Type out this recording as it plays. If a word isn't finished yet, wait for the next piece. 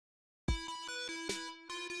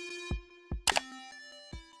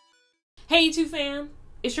Hey YouTube fam,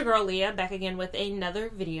 it's your girl Leah back again with another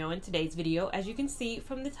video. In today's video, as you can see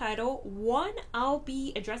from the title, I'll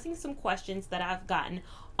be addressing some questions that I've gotten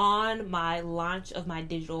on my launch of my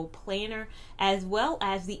digital planner, as well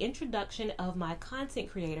as the introduction of my content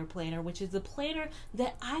creator planner, which is the planner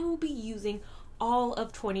that I will be using all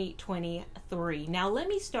of 2023. Now let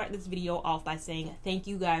me start this video off by saying thank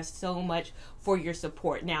you guys so much for your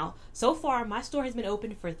support. Now so far my store has been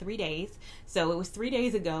open for 3 days, so it was 3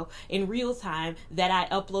 days ago in real time that I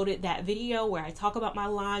uploaded that video where I talk about my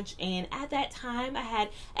launch, and at that time I had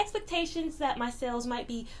expectations that my sales might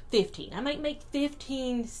be 15. I might make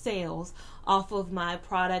 15 sales off of my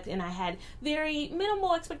product, and I had very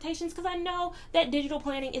minimal expectations because I know that digital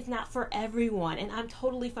planning is not for everyone, and I'm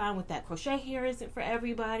totally fine with that. Crochet hair isn't for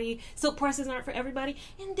everybody, silk presses aren't for everybody,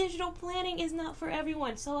 and digital planning is not for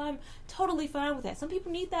everyone, so I'm totally fine with that. Some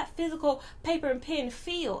people need that physical paper and pen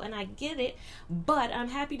feel, and I get it, but I'm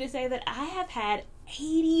happy to say that I have had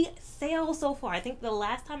 80 sales so far. I think the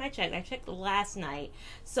last time I checked last night.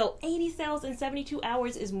 So 80 sales in 72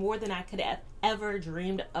 hours is more than I could have ever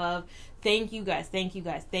dreamed of. Thank you guys, thank you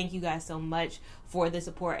guys, thank you guys so much for the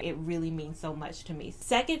support. It really means so much to me.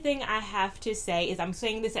 Second thing I have to say is, I'm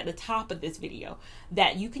saying this at the top of this video,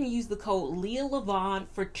 that you can use the code Lia Lavon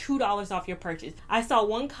for $2 off your purchase. I saw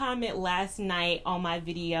one comment last night on my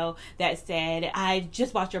video that said, I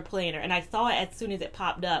just bought your planner, and I saw it as soon as it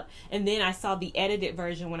popped up, and then I saw the edited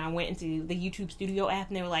version when I went into the YouTube Studio app,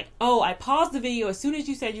 and they were like, oh, I paused the video as soon as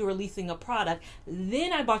you said you were releasing a product,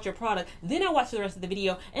 then I bought your product, then I watched the rest of the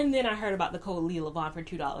video, and then I heard about the code Lia Lavon for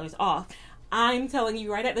 $2 off. I'm telling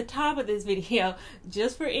you right at the top of this video,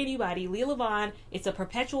 just for anybody, Lia Lavon, it's a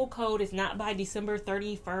perpetual code. It's not by December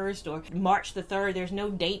 31st or March the 3rd. There's no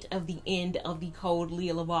date of the end of the code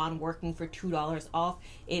Lia Lavon working for $2 off.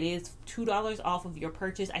 It is $2 off of your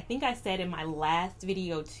purchase. I think I said in my last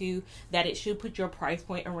video too that it should put your price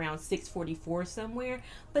point around $6.44 somewhere.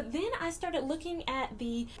 But then I started looking at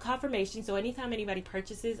the confirmation. So anytime anybody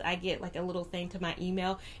purchases, I get like a little thing to my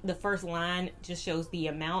email. The first line just shows the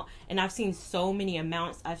amount, and I've seen so many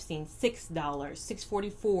amounts. I've seen $6,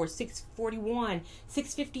 $6.44, $6.41,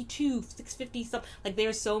 $6.52, $6.50, something. Like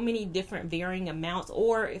there's so many different varying amounts.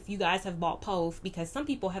 Or if you guys have bought both, because some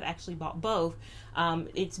people have actually bought both,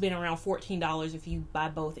 it's been around $14 if you buy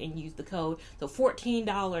both and use the code. So $14,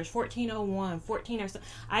 $14.01, $14 or so.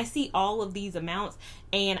 I see all of these amounts,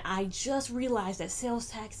 and I just realized that sales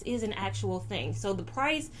tax is an actual thing. So the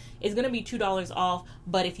price is going to be $2 off,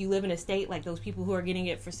 but if you live in a state like those people who are getting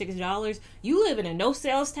it for $6, you live in a no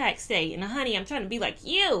sales tax state. And honey, I'm trying to be like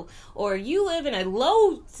you. Or you live in a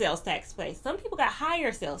low sales tax place. Some people got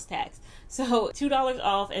higher sales tax. So $2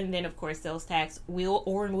 off, and then of course sales tax will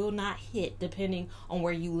or will not hit depending on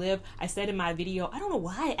where you live. I said in my video, I don't know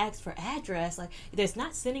why I asked for address. Like, it's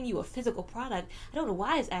not sending you a physical product. I don't know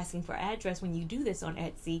why it's asking for address when you do this on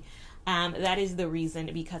Etsy. That is the reason,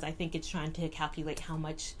 because I think it's trying to calculate how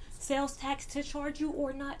much sales tax to charge you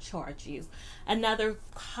or not charge you. Another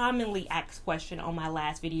commonly asked question on my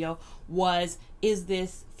last video was, is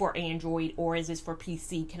this for Android or is this for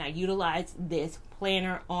PC? Can I utilize this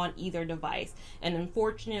planner on either device? And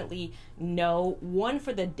unfortunately, no. One,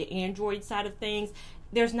 for the Android side of things,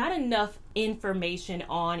 there's not enough information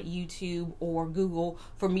on YouTube or Google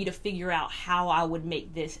for me to figure out how I would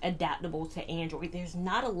make this adaptable to Android. There's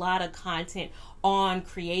not a lot of content on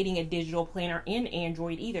creating a digital planner in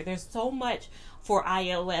Android either. There's so much for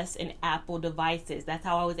iOS and Apple devices. That's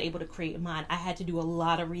how I was able to create mine. I had to do a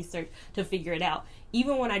lot of research to figure it out.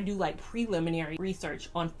 Even when I do like preliminary research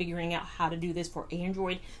on figuring out how to do this for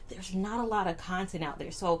Android, there's not a lot of content out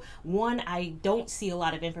there. So one, I don't see a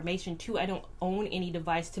lot of information. Two, I don't own any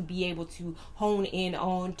device to be able to hone in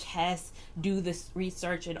on, test, do this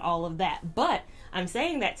research and all of that. But I'm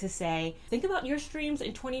saying that to say, think about your streams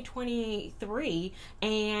in 2023,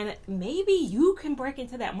 and maybe you can break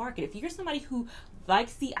into that market. If you're somebody who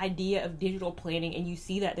likes the idea of digital planning and you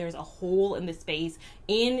see that there's a hole in the space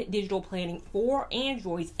in digital planning for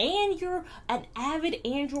Androids, and you're an avid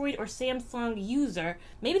Android or Samsung user,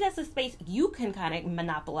 maybe that's a space you can kind of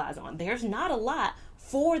monopolize on. There's not a lot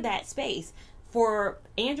for that space. For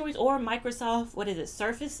Androids or Microsoft, what is it,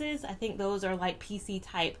 Surfaces? I think those are like PC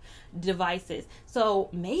type devices. So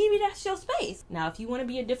maybe that's your space. Now, if you want to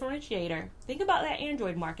be a differentiator, think about that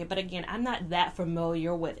Android market. But again, I'm not that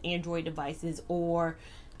familiar with Android devices or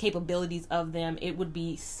capabilities of them, it would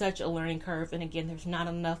be such a learning curve. And again, there's not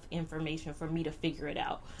enough information for me to figure it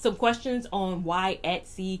out. Some questions on why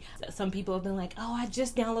Etsy. Some people have been like, oh, I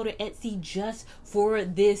just downloaded Etsy just for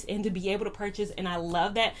this and to be able to purchase, and I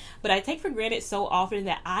love that. But I take for granted so often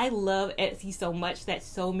that I love Etsy so much that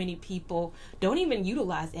so many people don't even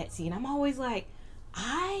utilize Etsy. And I'm always like,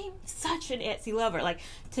 I'm such an Etsy lover. Like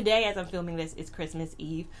today, as I'm filming this, it's Christmas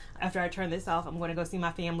Eve. After I turn this off, I'm going to go see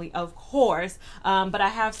my family, of course. But I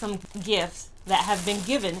have some gifts that have been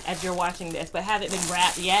given as you're watching this, but haven't been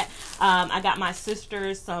wrapped yet. I got my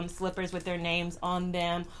sisters some slippers with their names on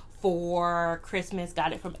them for Christmas.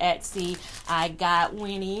 Got it from Etsy. I got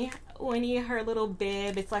Winnie her little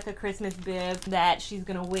bib. It's like a Christmas bib that she's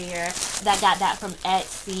gonna wear. Got that from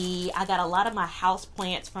Etsy. I got a lot of my house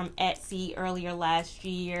plants from Etsy earlier last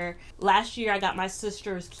year. Last year I got my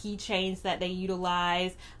sister's keychains that they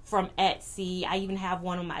utilize from Etsy. I even have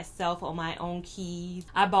one of myself on my own keys.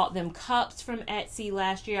 I bought them cups from Etsy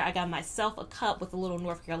last year. I got myself a cup with a little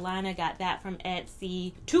North Carolina. Got that from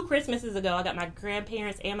Etsy. 2 Christmases ago, I got my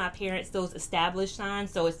grandparents and my parents those established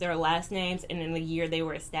signs. So it's their last names and in the year they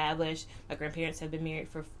were established. My grandparents have been married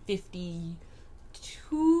for 3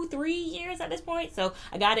 years at this point. So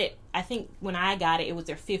I got it, I think when I got it, it was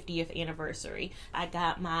their 50th anniversary. I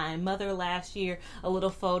got my mother last year a little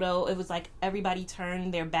photo. It was like everybody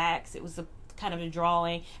turned their backs. It was a kind of a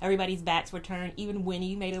drawing. Everybody's backs were turned. Even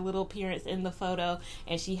Winnie made a little appearance in the photo,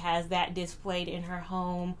 and she has that displayed in her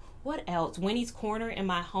home. What else? Winnie's corner in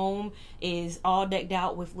my home is all decked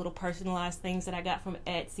out with little personalized things that I got from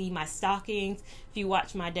Etsy. My stockings, if you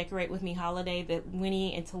watch my Decorate With Me holiday, the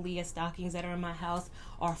Winnie and Talia stockings that are in my house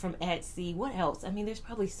are from Etsy. What else? I mean, there's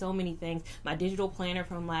probably so many things. My digital planner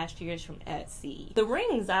from last year is from Etsy. The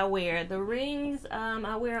rings I wear,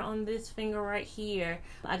 I wear on this finger right here.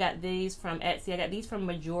 I got these from Etsy. I got these from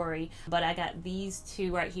Majori, but I got these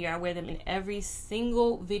 2 right here. I wear them in every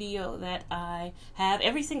single video that I have.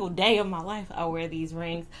 Every single day of my life I wear these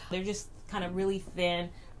rings. They're just kind of really thin,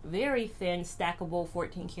 very thin, stackable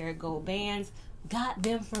 14 karat gold bands. Got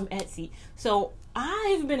them from Etsy. So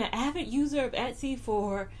I've been an avid user of Etsy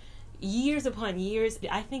for years upon years.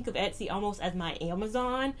 I think of Etsy almost as my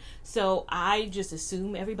Amazon. So I just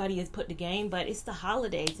assume everybody is put to game, but it's the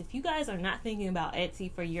holidays. If you guys are not thinking about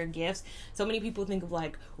Etsy for your gifts, so many people think of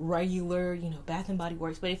like regular, Bath and Body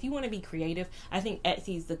Works, but if you want to be creative, I think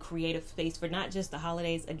Etsy is the creative space for not just the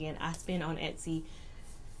holidays. Again, I spend on Etsy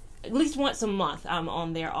at least once a month. I'm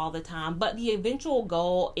on there all the time, but the eventual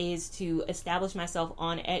goal is to establish myself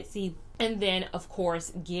on Etsy and then of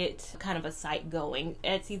course get kind of a site going.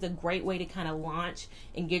 Etsy is a great way to kind of launch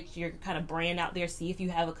and get your kind of brand out there, see if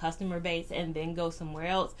you have a customer base, and then go somewhere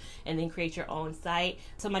else and then create your own site.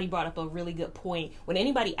 Somebody brought up a really good point. When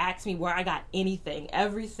anybody asks me where I got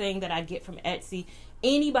everything that I get from Etsy,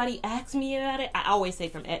 anybody asks me about it, I always say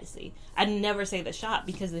from Etsy. I never say the shop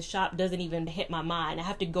because the shop doesn't even hit my mind. I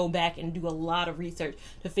have to go back and do a lot of research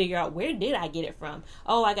to figure out where did I get it from.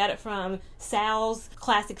 Oh, I got it from Sal's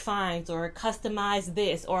Classic Finds or Customize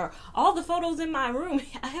This or all the photos in my room.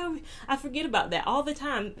 I forget about that all the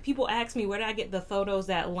time. People ask me where did I get the photos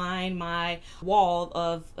that line my wall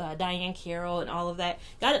of Diane Carroll and all of that.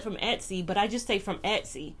 Got it from Etsy, but I just say from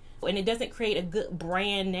Etsy. And it doesn't create a good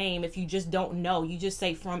brand name if you just don't know. You just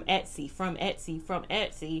say from Etsy, from Etsy, from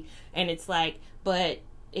Etsy. And it's like, but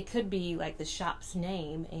it could be like the shop's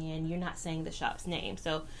name and you're not saying the shop's name.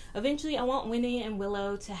 So eventually I want Winnie and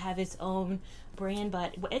Willow to have its own brand,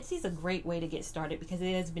 but Etsy is a great way to get started because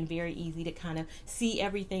it has been very easy to kind of see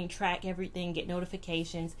everything, track everything, get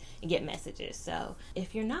notifications, and get messages. So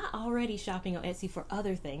if you're not already shopping on Etsy for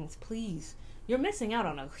other things, please, you're missing out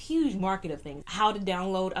on a huge market of things. How to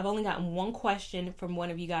download. I've only gotten one question from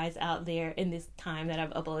one of you guys out there in this time that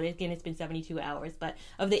I've uploaded. Again, it's been 72 hours, but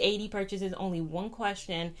of the 80 purchases, only one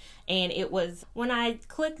question. And it was when I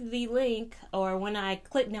click the link or when I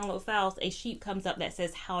click download files, a sheet comes up that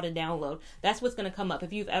says how to download. That's what's going to come up.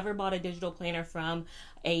 If you've ever bought a digital planner from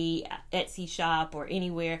a Etsy shop or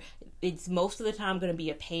anywhere, it's most of the time going to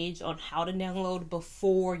be a page on how to download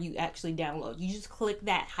before you actually download. You just click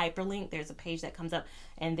that hyperlink. There's a page that comes up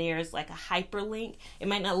and there's like a hyperlink. It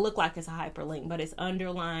might not look like it's a hyperlink, but it's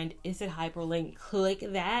underlined. It's a hyperlink. Click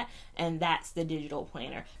that and that's the digital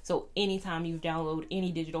planner. So anytime you download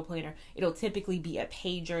any digital planner, it'll typically be a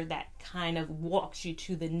pager that kind of walks you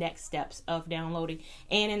to the next steps of downloading.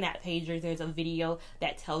 And in that pager, there's a video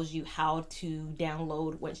that tells you how to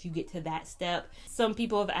download once you get to that step. Some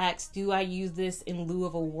people have asked, do I use this in lieu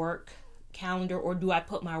of a work calendar, or do I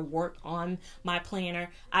put my work on my planner?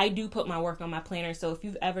 I do put my work on my planner. So if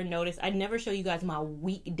you've ever noticed, I never show you guys my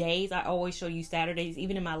weekdays. I always show you Saturdays.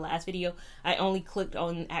 Even in my last video, I only clicked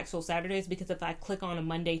on actual Saturdays, because if I click on a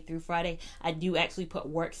Monday through Friday, I do actually put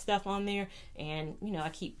work stuff on there. And you know, I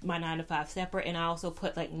keep my 9 to 5 separate, and I also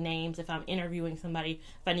put like names if I'm interviewing somebody,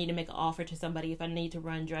 if I need to make an offer to somebody, if I need to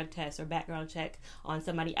run drug tests or background check on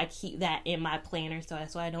somebody, I keep that in my planner. So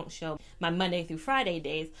that's why I don't show my Monday through Friday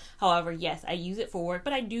days. However, yes, I use it for work,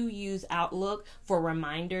 but I do use Outlook for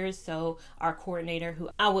reminders. So our coordinator, who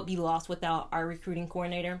I would be lost without our recruiting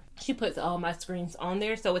coordinator, she puts all my screens on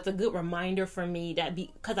there. So it's a good reminder for me that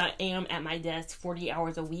because I am at my desk 40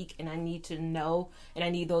 hours a week, and I need to know, and I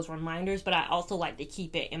need those reminders, but I also like to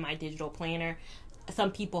keep it in my digital planner.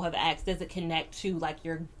 Some people have asked, does it connect to like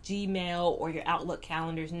your Gmail or your Outlook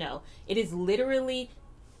calendars? No, it is literally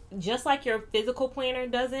just like your physical planner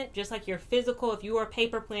doesn't, just like your physical, if you are a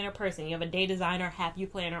paper planner person, you have a day designer, happy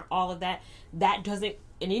planner, all of that, that doesn't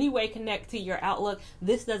in any way connect to your Outlook.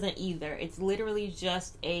 This doesn't either. It's literally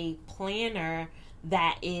just a planner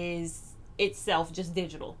that is itself just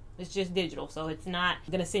digital. It's just digital, so it's not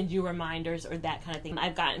gonna send you reminders or that kind of thing.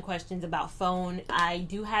 I've gotten questions about phone. I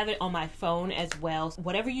do have it on my phone as well.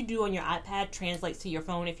 Whatever you do on your iPad translates to your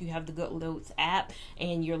phone if you have the Good Notes app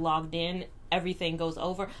and you're logged in. Everything goes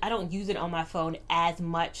over. I don't use it on my phone as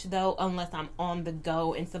much though, unless I'm on the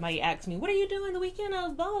go and somebody asks me, what are you doing the weekend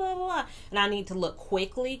of blah, blah, blah, and I need to look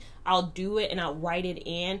quickly. I'll do it and I'll write it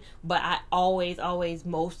in, but I always,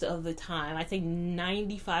 most of the time, I say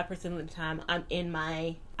 95% of the time, I'm in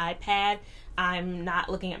my iPad. I'm not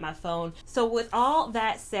looking at my phone. So with all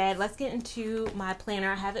that said, let's get into my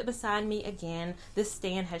planner. I have it beside me again. This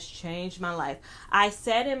stand has changed my life. I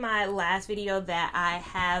said in my last video that I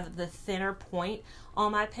have the thinner point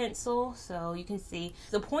on my pencil, so you can see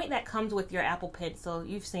the point that comes with your Apple Pencil.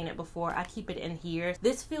 You've seen it before. I keep it in here.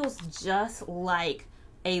 This feels just like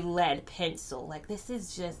a lead pencil. Like, this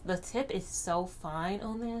is just, the tip is so fine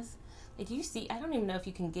on this. If you see, I don't even know if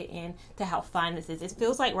you can get in to how fine this is. It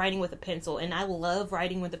feels like writing with a pencil, and I love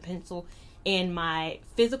writing with a pencil in my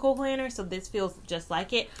physical planner, so this feels just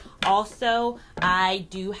like it. Also, I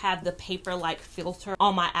do have the paper-like filter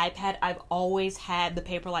on my iPad. I've always had the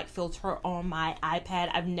paper-like filter on my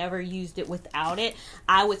iPad. I've never used it without it.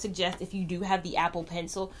 I would suggest, if you do have the Apple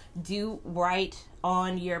Pencil, do write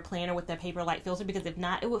on your planner with the paper-like filter, because if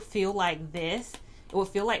not, it would feel like this. It would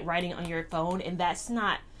feel like writing on your phone, and that's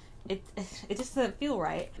not, it just doesn't feel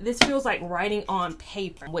right. This feels like writing on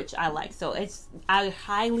paper, which I like. So I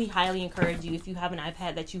highly encourage you, if you have an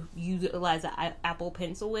iPad that you utilize an Apple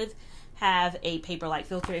Pencil with, have a paper-like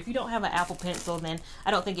filter. If you don't have an Apple Pencil, then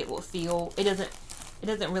I don't think it will feel, it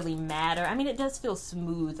doesn't really matter. I mean, it does feel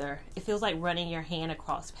smoother. It feels like running your hand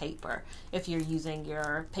across paper if you're using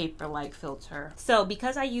your paper-like filter. So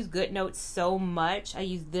because I use GoodNotes so much, I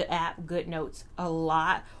use the app GoodNotes a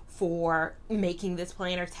lot for making this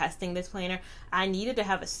planner, testing this planner, I needed to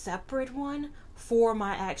have a separate one for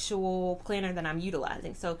my actual planner that I'm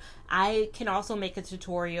utilizing. So I can also make a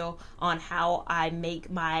tutorial on how I make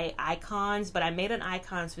my icons, but I made an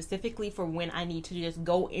icon specifically for when I need to just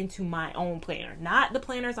go into my own planner, not the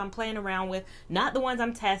planners I'm playing around with, not the ones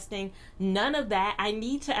I'm testing, none of that. I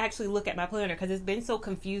need to actually look at my planner, because it's been so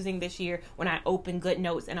confusing this year when I open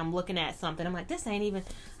GoodNotes and I'm looking at something. I'm like, this ain't even,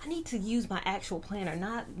 I need to use my actual planner,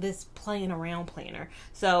 not this playing around planner.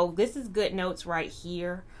 So this is GoodNotes right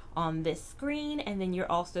here on this screen, and then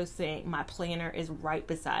you're also seeing my planner is right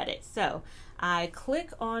beside it. So I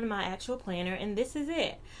click on my actual planner, and this is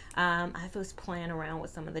it. I was playing around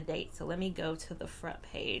with some of the dates, so let me go to the front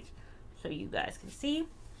page so you guys can see.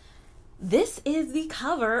 This is the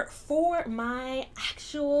cover for my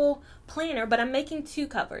actual planner, but I'm making two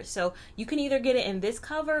covers. So you can either get it in this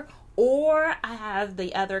cover, or I have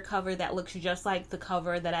the other cover that looks just like the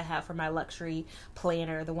cover that I have for my luxury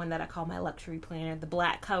planner, the one that I call my luxury planner, the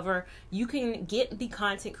black cover. You can get the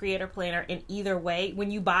content creator planner in either way. When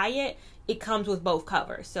you buy it, it comes with both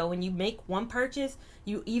covers. So when you make one purchase,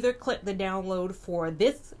 you either click the download for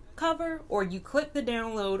this cover or you click the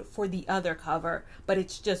download for the other cover, but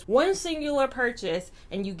it's just one singular purchase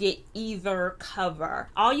and you get either cover.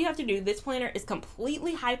 All you have to do, this planner is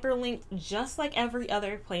completely hyperlinked just like every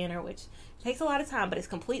other planner, which takes a lot of time, but it's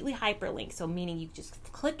completely hyperlinked. So meaning you just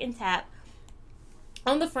click and tap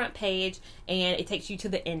on the front page and it takes you to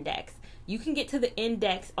the index. You can get to the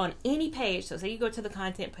index on any page. So say you go to the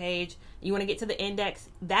content page, you want to get to the index,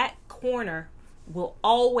 that corner will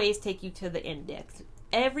always take you to the index.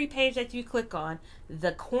 Every page that you click on,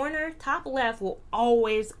 the corner top left will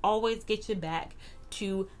always get you back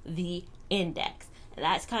to the index.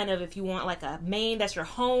 That's kind of if you want like a main, that's your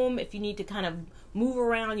home. If you need to kind of move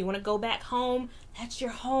around, you want to go back home, that's your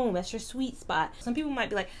home, that's your sweet spot. Some people might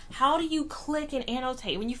be like, how do you click and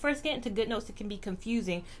annotate? When you first get into GoodNotes, it can be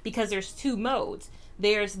confusing because there's two modes.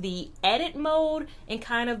 There's the edit mode and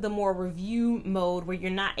kind of the more review mode where you're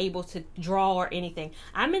not able to draw or anything.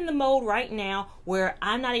 I'm in the mode right now where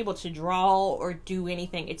I'm not able to draw or do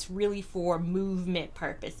anything. It's really for movement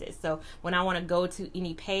purposes. So when I want to go to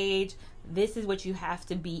any page, this is what you have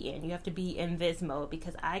to be in. You have to be in this mode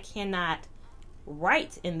because I cannot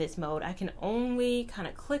write in this mode. I can only kind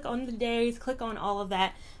of click on the days, click on all of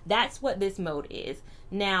that. That's what this mode is.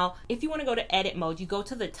 Now, if you want to go to edit mode, you go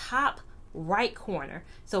to the top right corner.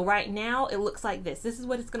 So right now it looks like this. This is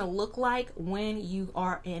what it's going to look like when you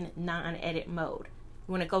are in non-edit mode.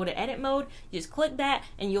 You want to go to edit mode, you just click that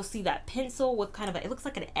and you'll see that pencil with kind of a, it looks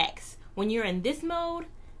like an X. When you're in this mode,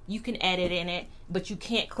 you can edit in it, but you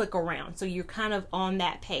can't click around. So you're kind of on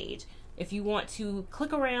that page. If you want to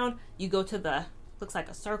click around, you go to the, looks like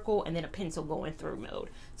a circle and then a pencil going through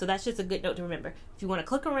mode. So that's just a good note to remember. If you want to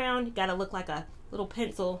click around, you got to look like a little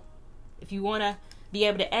pencil. If you want to be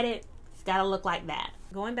able to edit, it's got to look like that.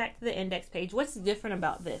 Going back to the index page, what's different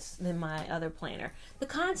about this than my other planner? The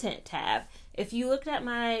content tab. If you looked at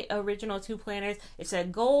my original two planners, it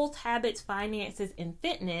said goals, habits, finances, and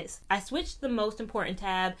fitness. I switched the most important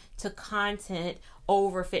tab to content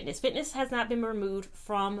over fitness. Fitness has not been removed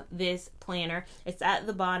from this planner. It's at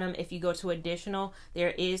the bottom. If you go to additional,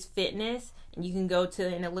 there is fitness, and you can go to,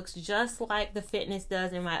 and it looks just like the fitness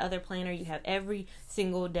does in my other planner. You have every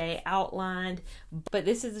single day outlined, but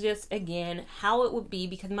this is just, again, how it would be,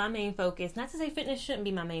 because my main focus, not to say fitness shouldn't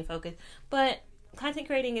be my main focus, but content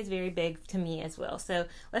creating is very big to me as well. So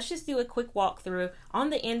let's just do a quick walkthrough. On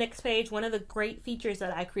the index page, one of the great features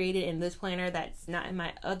that I created in this planner that's not in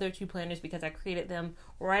my other two planners because I created them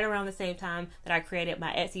right around the same time that I created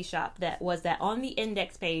my Etsy shop, that was that on the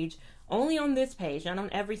index page, only on this page, not on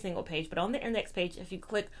every single page, but on the index page, if you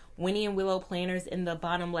click Winnie and Willow planners in the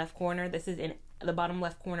bottom left corner, this is in the bottom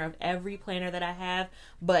left corner of every planner that I have,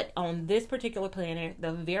 but on this particular planner,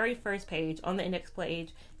 the very first page on the index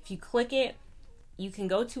page, if you click it, you can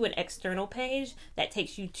go to an external page that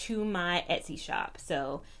takes you to my Etsy shop.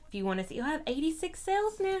 So if you want to see, I have 86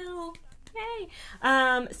 sales now.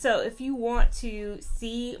 Yay. So if you want to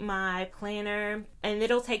see my planner, and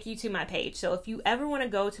it'll take you to my page. So if you ever want to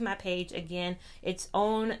go to my page, again, it's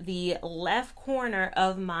on the left corner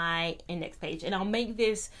of my index page. And I'll make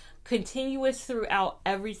this continuous throughout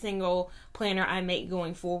every single planner I make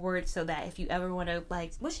going forward, so that if you ever want to,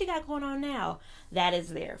 like, what she got going on now, that is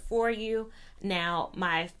there for you. Now,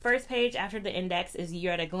 my first page after the index is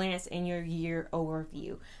year at a glance and your year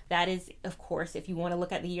overview. That is, of course, if you want to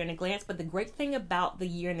look at the year in a glance, but the great thing about the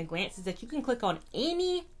year in a glance is that you can click on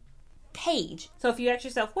any page. So if you ask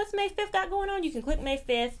yourself, what's May 5th got going on? You can click May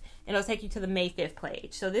 5th and it'll take you to the May 5th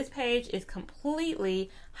page. So this page is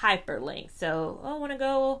completely hyperlinked. So I want to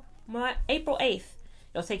go April 8th.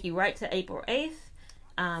 It'll take you right to April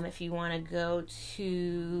 8th. If you want to go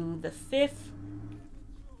to the 5th,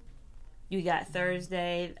 you got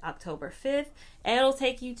Thursday, October 5th. It'll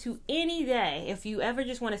take you to any day. If you ever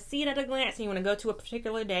just want to see it at a glance and you want to go to a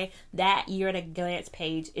particular day, that year at a glance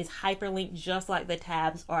page is hyperlinked just like the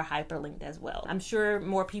tabs are hyperlinked as well. I'm sure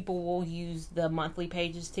more people will use the monthly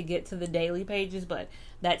pages to get to the daily pages, but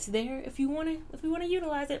that's there if you want to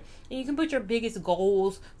utilize it. And you can put your biggest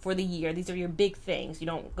goals for the year. These are your big things. You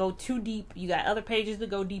don't go too deep. You got other pages that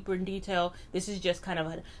go deeper in detail. This is just kind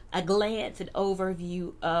of a glance, an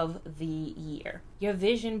overview of the year. Your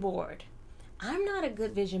vision board. I'm not a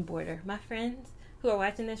good vision boarder. My friends who are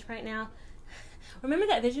watching this right now, remember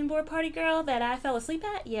that vision board party girl that I fell asleep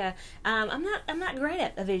at? Yeah. I'm not great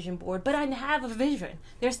at a vision board, but I have a vision.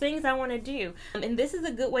 There's things I want to do. And this is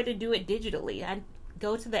a good way to do it digitally. I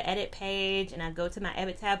go to the edit page and I go to my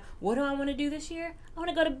edit tab. What do I want to do this year? I want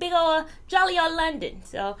to go to big old jolly old London.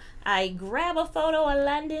 So I grab a photo of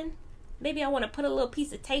London. Maybe I want to put a little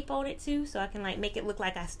piece of tape on it too, so I can like make it look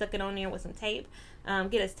like I stuck it on there with some tape.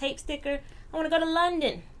 Get a tape sticker. I want to go to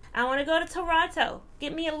London. I want to go to Toronto.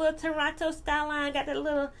 Get me a little Toronto skyline. Got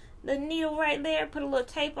the needle right there. Put a little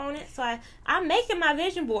tape on it. So I'm making my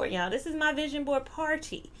vision board, y'all. This is my vision board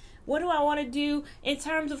party. What do I want to do in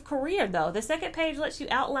terms of career, though? The second page lets you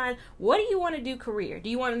outline, what do you want to do career? Do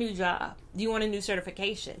you want a new job? Do you want a new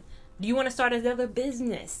certification? Do you want to start another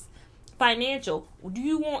business? Financial. Do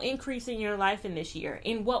you want increase in your life in this year?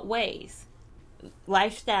 In what ways?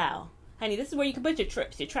 Lifestyle. Honey, this is where you can put your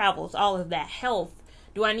trips, your travels, all of that. Health,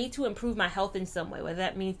 Do I need to improve my health in some way? Whether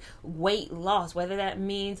that means weight loss, whether that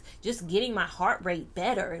means just getting my heart rate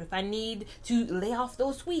better. If I need to lay off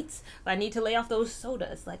those sweets, if I need to lay off those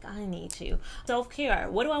sodas, like I need to. Self-care.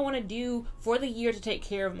 What do I want to do for the year to take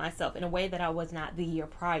care of myself in a way that I was not the year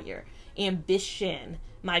prior? Ambition,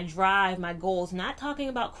 my drive, my goals, not talking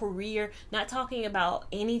about career, not talking about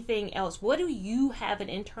anything else. What do you have an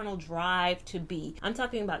internal drive to be? I'm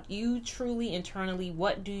talking about you truly internally.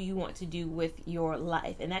 What do you want to do with your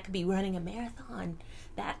life? And that could be running a marathon.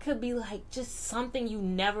 That could be like just something you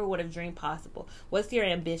never would have dreamed possible. What's your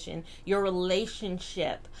ambition? Your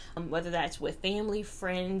relationship, whether that's with family,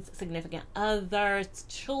 friends, significant others,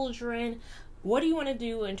 children. What do you want to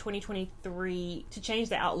do in 2023 to change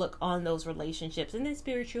the outlook on those relationships? And then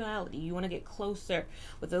spirituality. You want to get closer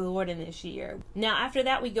with the Lord in this year. Now, after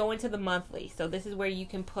that, we go into the monthly. So this is where you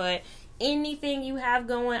can put anything you have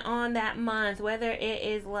going on that month, whether it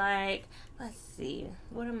is like, let's see,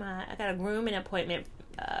 I got a grooming appointment,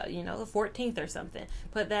 the 14th or something.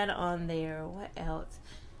 Put that on there. What else?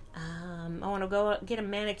 I want to go get a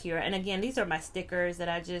manicure. And again, these are my stickers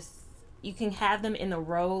that you can have them in a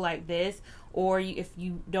row like this, or if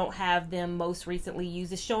you don't have them most recently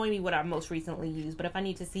used, it's showing me what I most recently used. But if I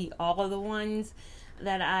need to see all of the ones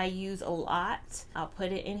that I use a lot, I'll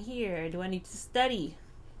put it in here. Do I need to study?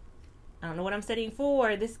 I don't know what I'm studying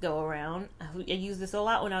for this go around. I used this a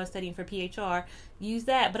lot when I was studying for PHR. Use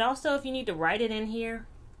that. But also if you need to write it in here,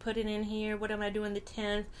 put it in here. What am I doing the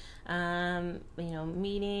 10th?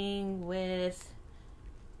 Meeting with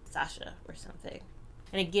Sasha or something.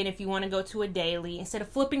 And again, if you want to go to a daily, instead of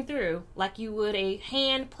flipping through like you would a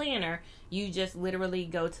hand planner, you just literally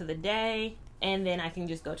go to the day, and then I can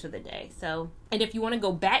just go to the day. So, and if you want to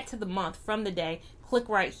go back to the month from the day, click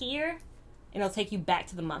right here, and it'll take you back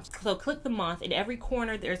to the month. So click the month. In every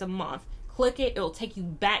corner, there's a month. Click it. It'll take you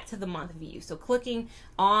back to the month view. So clicking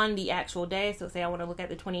on the actual day. So say I want to look at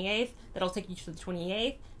the 28th. That'll take you to the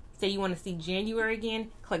 28th. Say you want to see January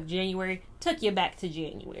again, click January, took you back to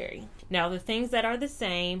January. Now the things that are the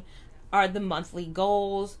same are the monthly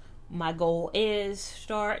goals. My goal is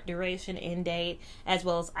start, duration, end date, as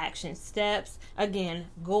well as action steps. Again,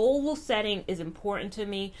 goal setting is important to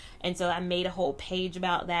me, and so I made a whole page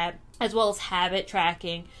about that, as well as habit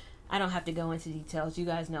tracking. I don't have to go into details. You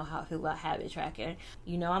guys know how I feel about habit tracking.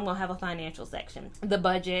 I'm going to have a financial section. The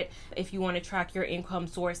budget, if you want to track your income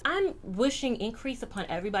source. I'm wishing increase upon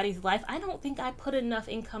everybody's life. I don't think I put enough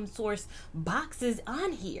income source boxes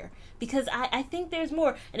on here because I think there's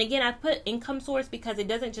more. And again, I put income source because it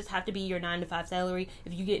doesn't just have to be your 9-to-5 salary.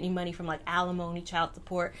 If you get any money from like alimony, child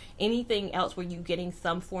support, anything else where you're getting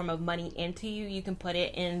some form of money into you, you can put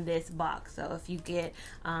it in this box. So if you get,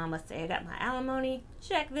 let's say I got my alimony,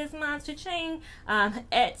 check this monster chain,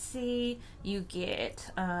 Etsy, you get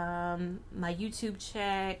my YouTube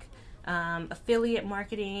check, affiliate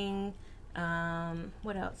marketing,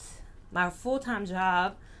 what else, my full-time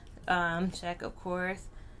job check, of course,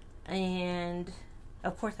 and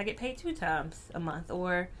of course I get paid 2 times a month,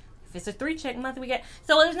 or if it's a 3-check month, we get.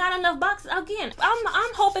 So there's not enough boxes. Again,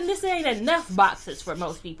 I'm hoping this ain't enough boxes for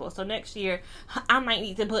most people. So next year, I might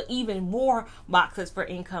need to put even more boxes for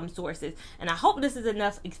income sources. And I hope this is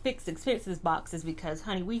enough fixed expenses boxes because,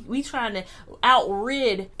 honey, we trying to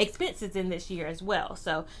outrid expenses in this year as well.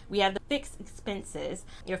 So we have the fixed expenses,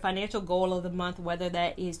 your financial goal of the month, whether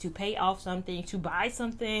that is to pay off something, to buy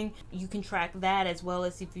something. You can track that, as well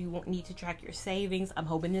as if you need to track your savings. I'm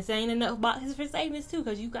hoping this ain't enough boxes for savings too,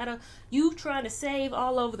 because you trying to save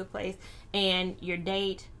all over the place. And your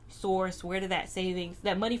date, source, where did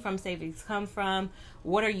that money from savings come from?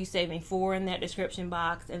 What are you saving for in that description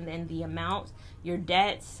box? And then the amount, your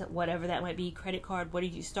debts, whatever that might be, credit card, what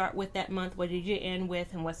did you start with that month? What did you end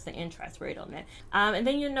with? And what's the interest rate on that? And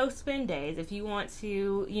then your no spend days. If you want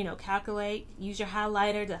to, calculate, use your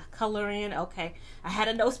highlighter to color in, okay, I had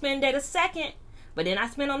a no spend day the 2nd, but then I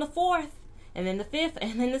spent on the 4th. And then the 5th,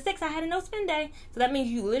 and then the 6th, I had a no spend day. So that means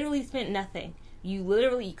you literally spent nothing. You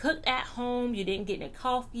literally cooked at home. You didn't get any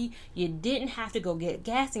coffee. You didn't have to go get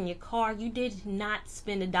gas in your car. You did not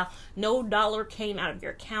spend a dollar. No dollar came out of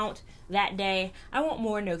your account that day. I want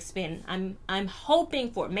more no spend. I'm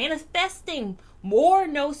hoping for manifesting more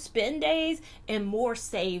no spend days and more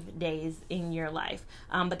save days in your life.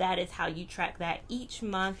 But that is how you track that each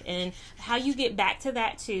month, and how you get back to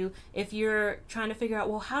that too. If you're trying to figure out,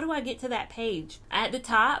 well, how do I get to that page? At the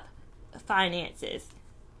top, finances.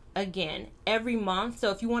 Again, every month. So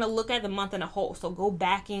if you want to look at the month in a whole, so go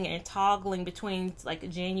backing and toggling between like a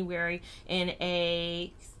January and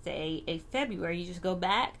a February, you just go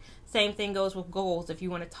back. Same thing goes with goals. If you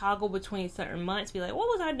want to toggle between certain months, be like, what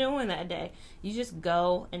was I doing that day? You just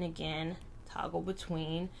go and again toggle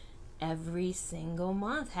between every single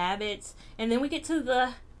month habits. And then we get to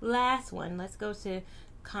the last one. Let's go to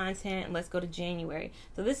content. Let's go to January.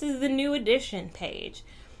 So this is the new edition page.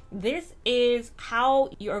 This is how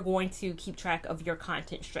you are going to keep track of your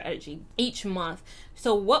content strategy each month.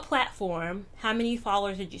 So what platform, how many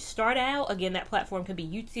followers did you start out? Again, that platform could be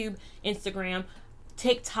YouTube, Instagram,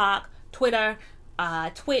 TikTok, Twitter,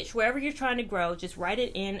 Twitch, wherever you're trying to grow. Just write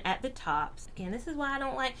it in at the top. Again, this is why I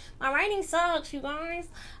don't like, my writing sucks, you guys.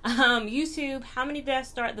 YouTube, how many did I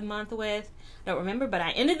start the month with? Don't remember, but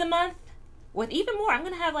I ended the month with even more. I'm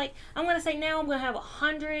going to have like, I'm going to say now I'm going to have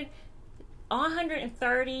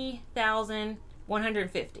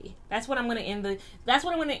 130,150. That's what I'm going to end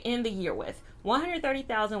the year with.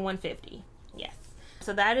 130,150. Yes.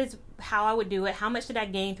 So that is how I would do it. How much did I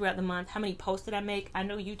gain throughout the month? How many posts did I make? I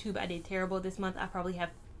know YouTube, I did terrible this month. I probably have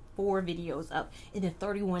 4 videos up in a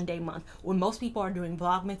 31-day month when most people are doing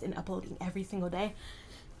Vlogmas and uploading every single day.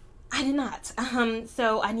 I did not.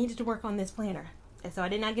 So I needed to work on this planner. And so I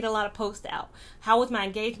did not get a lot of posts out. How was my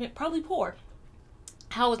engagement? Probably poor.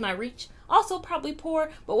 How was my reach? Also probably poor.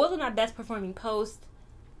 But what was my best performing post?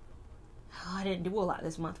 Oh, I didn't do a lot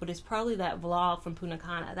this month, but it's probably that vlog from Punta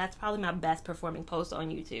Cana. That's probably my best performing post on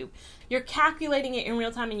YouTube. You're calculating it in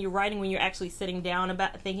real time and you're writing when you're actually sitting down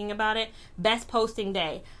thinking about it. Best posting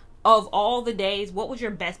day. Of all the days, what was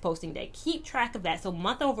your best posting day? Keep track of that. So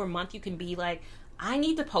month over month, you can be like, I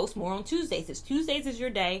need to post more on Tuesdays. If Tuesdays is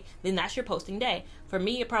your day, then that's your posting day. For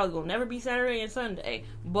me, it probably will never be Saturday and Sunday.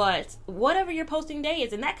 But whatever your posting day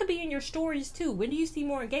is, and that could be in your stories too. When do you see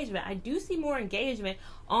more engagement? I do see more engagement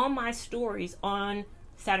on my stories on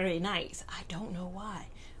Saturday nights. I don't know why.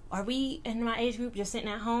 Are we in my age group just sitting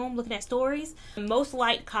at home looking at stories? Most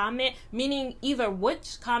liked comment, meaning either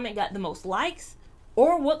which comment got the most likes,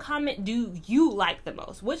 or what comment do you like the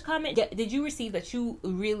most? Which comment did you receive that you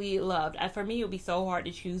really loved? For me, it would be so hard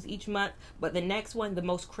to choose each month. But the next one, the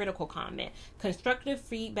most critical comment. Constructive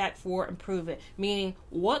feedback for improvement. Meaning,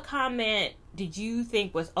 what comment did you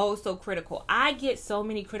think was oh so critical? I get so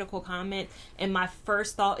many critical comments. And my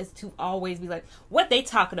first thought is to always be like, what they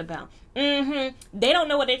talking about? They don't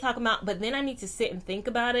know what they're talking about. But then I need to sit and think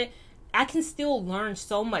about it. I can still learn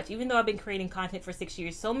so much, even though I've been creating content for 6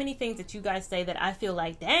 years. So many things that you guys say that I feel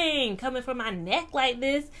like, dang, coming from my neck like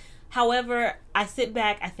this. However, I sit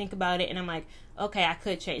back, I think about it, and I'm like, okay, I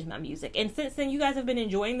could change my music. And since then, you guys have been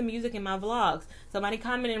enjoying the music in my vlogs. Somebody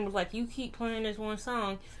commented and was like, you keep playing this one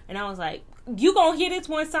song. And I was like, you gonna hear this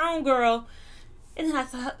one song, girl. And then I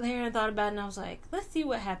sat there and thought about it, and I was like, let's see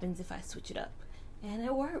what happens if I switch it up. And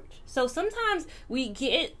it worked. So sometimes we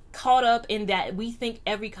get caught up in that we think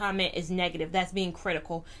every comment is negative. That's being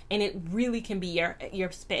critical. And it really can be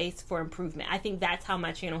your space for improvement. I think that's how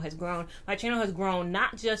my channel has grown. My channel has grown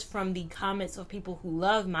not just from the comments of people who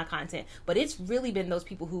love my content, but it's really been those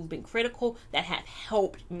people who've been critical that have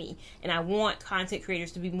helped me. And I want content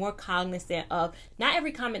creators to be more cognizant of not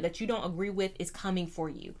every comment that you don't agree with is coming for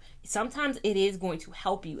you. Sometimes it is going to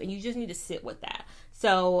help you, and you just need to sit with that.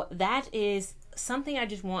 So that is something I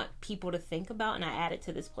just want people to think about, and I add it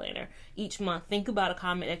to this planner each month. Think about a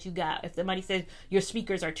comment that you got. If somebody says your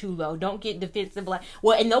speakers are too low, don't get defensive like,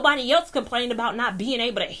 well, and nobody else complained about not being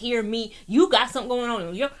able to hear me. You got something going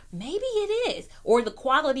on. Maybe it is. Or the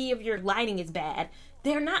quality of your lighting is bad.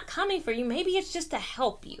 They're not coming for you. Maybe it's just to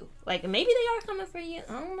help you. Like, maybe they are coming for you.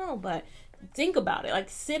 I don't know, but think about it. Like,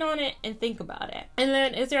 sit on it and think about it. And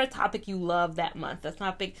then, is there a topic you love that month? A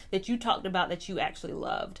topic that you talked about that you actually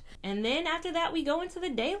loved? And then after that, we go into the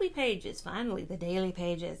daily pages. Finally, the daily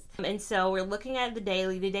pages. And so we're looking at the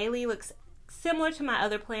daily. The daily looks similar to my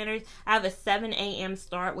other planners. I have a 7 a.m.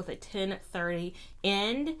 start with a 10:30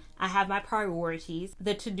 end. I have my priorities.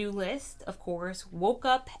 The to-do list, of course. Woke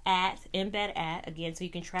up at, in bed at, again, so you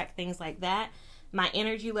can track things like that. My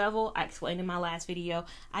energy level, I explained in my last video.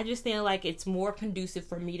 I just feel like it's more conducive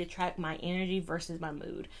for me to track my energy versus my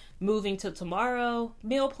mood. Moving to tomorrow,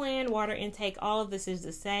 meal plan, water intake, all of this is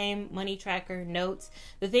the same. Money tracker, notes.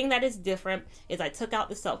 The thing that is different is I took out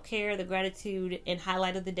the self-care, the gratitude, and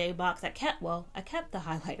highlight of the day box. I kept the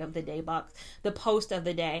highlight of the day box, the post of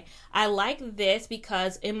the day. I like this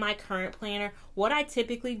because in my current planner, what I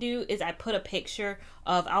typically do is I put a picture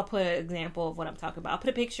of, I'll put an example of what I'm talking about. I'll put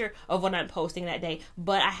a picture of what I'm posting that day,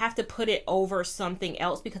 but I have to put it over something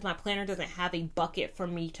else because my planner doesn't have a bucket for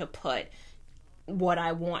me to put what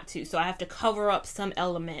I want to. So I have to cover up some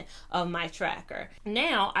element of my tracker.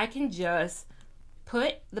 Now I can just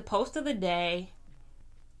put the post of the day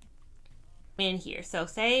in here. So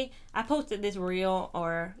say I posted this reel,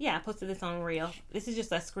 or I posted this on reel. This is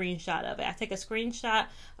just a screenshot of it. I take a screenshot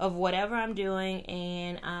of whatever I'm doing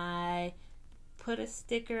and I put a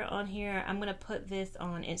sticker on here. I'm gonna put this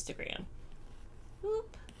on Instagram.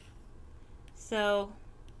 Whoop. So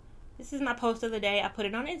this is my post of the day. I put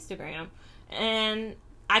it on Instagram, and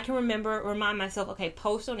I can remind myself, okay,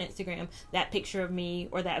 post on Instagram that picture of me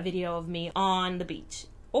or that video of me on the beach.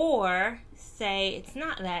 Or say it's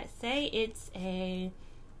not that. Say it's the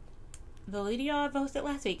video I posted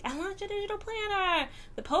last week. I launched a digital planner.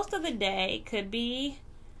 The post of the day could be,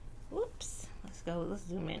 whoops, let's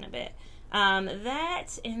zoom in a bit. That,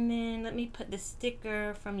 and then let me put the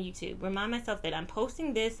sticker from YouTube. Remind myself that I'm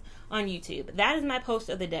posting this on YouTube. That is my post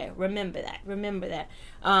of the day. Remember that.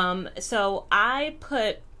 So I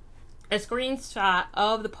put a screenshot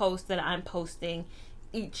of the post that I'm posting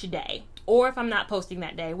each day. Or if I'm not posting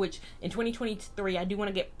that day, which in 2023, I do want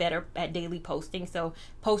to get better at daily posting. So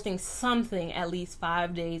posting something at least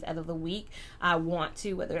 5 days out of the week. I want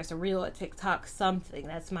to, whether it's a reel, a TikTok, something.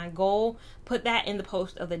 That's my goal. Put that in the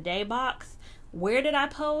post of the day box. Where did I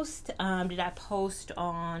post? Did I post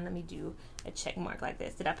on, let me do a check mark like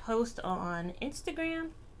this. Did I post on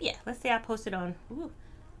Instagram? Yeah, let's say I posted on,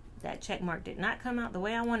 that check mark did not come out the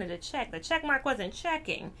way I wanted to check. The check mark wasn't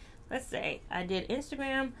checking. Let's say I did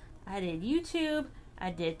Instagram, I did YouTube,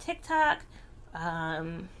 I did TikTok.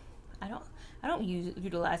 I don't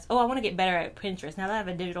utilize. Oh, I want to get better at Pinterest. Now that I have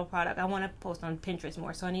a digital product, I want to post on Pinterest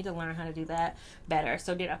more. So I need to learn how to do that better.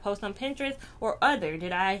 So did I post on Pinterest or other?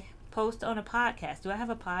 Did I post on a podcast? Do I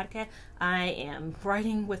have a podcast? I am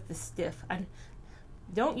writing with the stiff.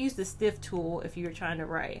 Don't use the stiff tool if you're trying to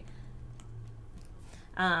write.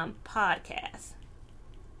 Podcast.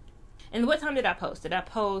 And what time did I post? Did I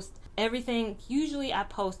post everything? Usually I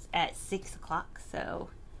post at 6 o'clock, so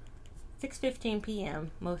 6:15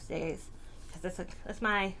 p.m. most days, because that's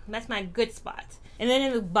my good spot. And then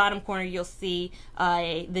in the bottom corner you'll see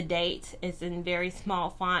the date. It's in very small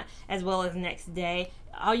font, as well as next day.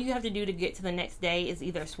 All you have to do to get to the next day is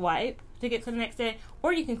either swipe to get to the next day,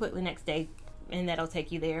 or you can click the next day and that'll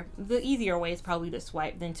take you there. The easier way is probably to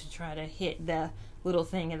swipe than to try to hit the little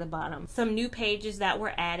thing at the bottom. Some new pages that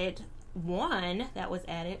were added. One that was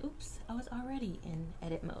added, oops, I was already in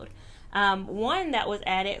edit mode. One that was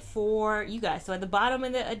added for you guys. So at the bottom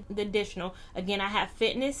of the additional, again, I have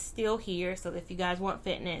fitness still here. So if you guys want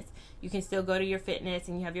fitness, you can still go to your fitness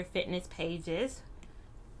and you have your fitness pages.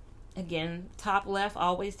 Again, top left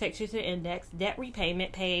always takes you to the index. Debt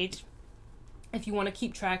repayment page. If you want to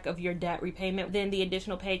keep track of your debt repayment, then the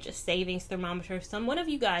additional page, a savings thermometer. One of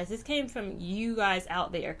you guys, this came from you guys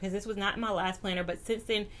out there, because this was not my last planner, but since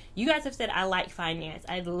then, you guys have said I like finance.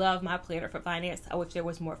 I love my planner for finance. I wish there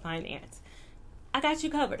was more finance. I got you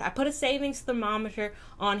covered. I put a savings thermometer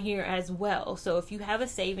on here as well. So if you have a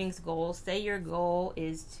savings goal, say your goal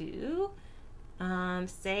is to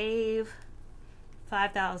save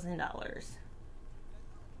 $5,000.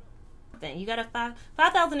 You got a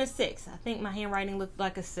 5,006. I think my handwriting looked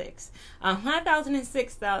like a 6.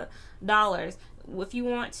 $5,006. If you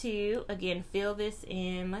want to, again, fill this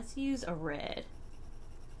in. Let's use a red.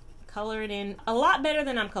 Color it in a lot better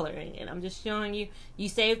than I'm coloring it. I'm just showing you. You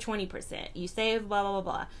save 20%. You save blah, blah, blah,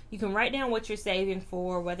 blah. You can write down what you're saving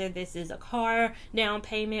for, whether this is a car down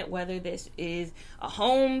payment, whether this is a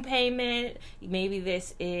home payment, maybe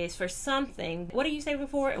this is for something. What are you saving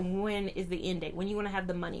for, and when is the end date? When you want to have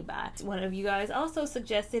the money by? One of you guys also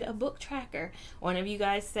suggested a book tracker. One of you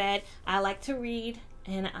guys said, I like to read,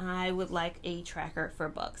 and I would like a tracker for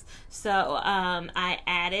books. So I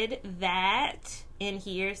added that in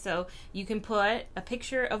here, so you can put a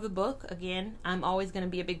picture of the book. Again, I'm always going to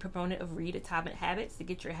be a big proponent of read Atomic Habits to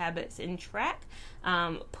get your habits in track.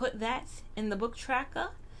 Put that in the book tracker.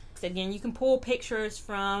 So again, you can pull pictures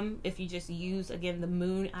from, if you just use, again, the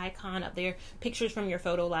moon icon up there, pictures from your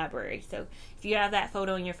photo library. So if you have that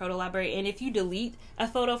photo in your photo library, and if you delete a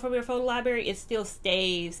photo from your photo library, it still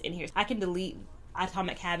stays in here. I can delete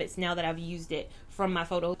Atomic Habits now that I've used it from my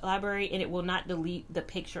photo library, and it will not delete the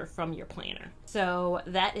picture from your planner. So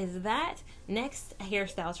that is that. Next, a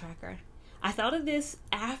hairstyle tracker. I thought of this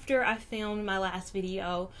after I filmed my last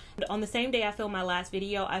video. On the same day I filmed my last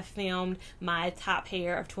video, I filmed my top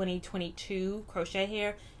hair of 2022 crochet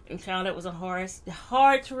hair, and found it was a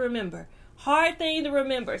hard to remember. Hard thing to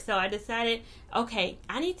remember. So I decided, okay,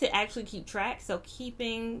 I need to actually keep track. So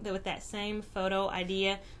keeping with that same photo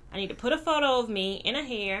idea, I need to put a photo of me in a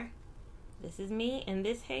hair. This is me in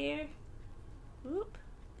this hair. Whoop.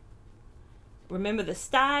 remember the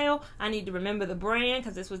style. I need to remember the brand,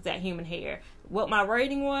 because this was that human hair. What my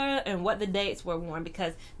rating was and what the dates were worn,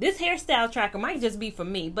 because this hairstyle tracker might just be for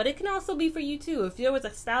me, but it can also be for you too. If there was a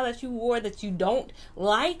style that you wore that you don't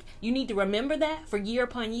like, you need to remember that for year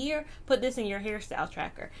upon year. Put this in your hairstyle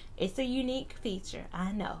tracker. It's a unique feature,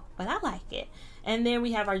 I know, but I like it. And then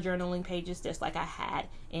we have our journaling pages, just like I had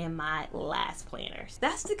in my last planners.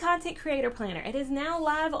 That's the content creator planner. It is now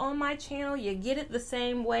live on my channel. You get it the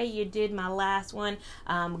same way you did my last one.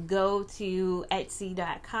 Go to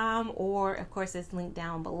Etsy.com, or of course it's linked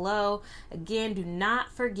down below. Again, do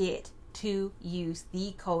not forget to use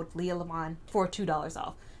the code Lia Lavon for $2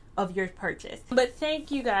 off of your purchase. But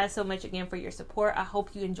thank you guys so much again for your support. I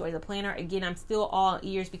hope you enjoy the planner. Again, I'm still all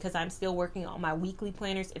ears, because I'm still working on my weekly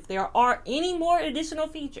planners. If there are any more additional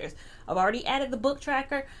features, I've already added the book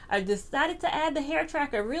tracker. I decided to add the hair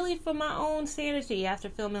tracker really for my own sanity after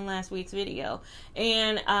filming last week's video.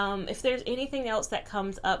 And if there's anything else that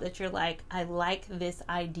comes up that you're like, I like this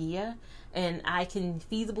idea and I can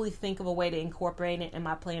feasibly think of a way to incorporate it in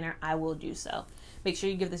my planner, I will do so. Make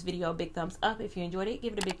sure you give this video a big thumbs up if you enjoyed it.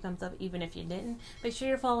 Give it a big thumbs up even if you didn't. Make sure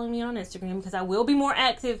you're following me on Instagram, because I will be more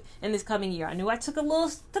active in this coming year. I knew I took a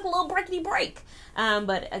little breakity break.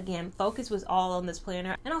 But again, focus was all on this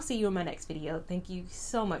planner. And I'll see you in my next video. Thank you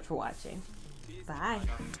so much for watching. Bye.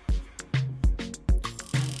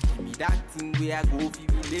 That thing we are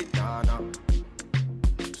go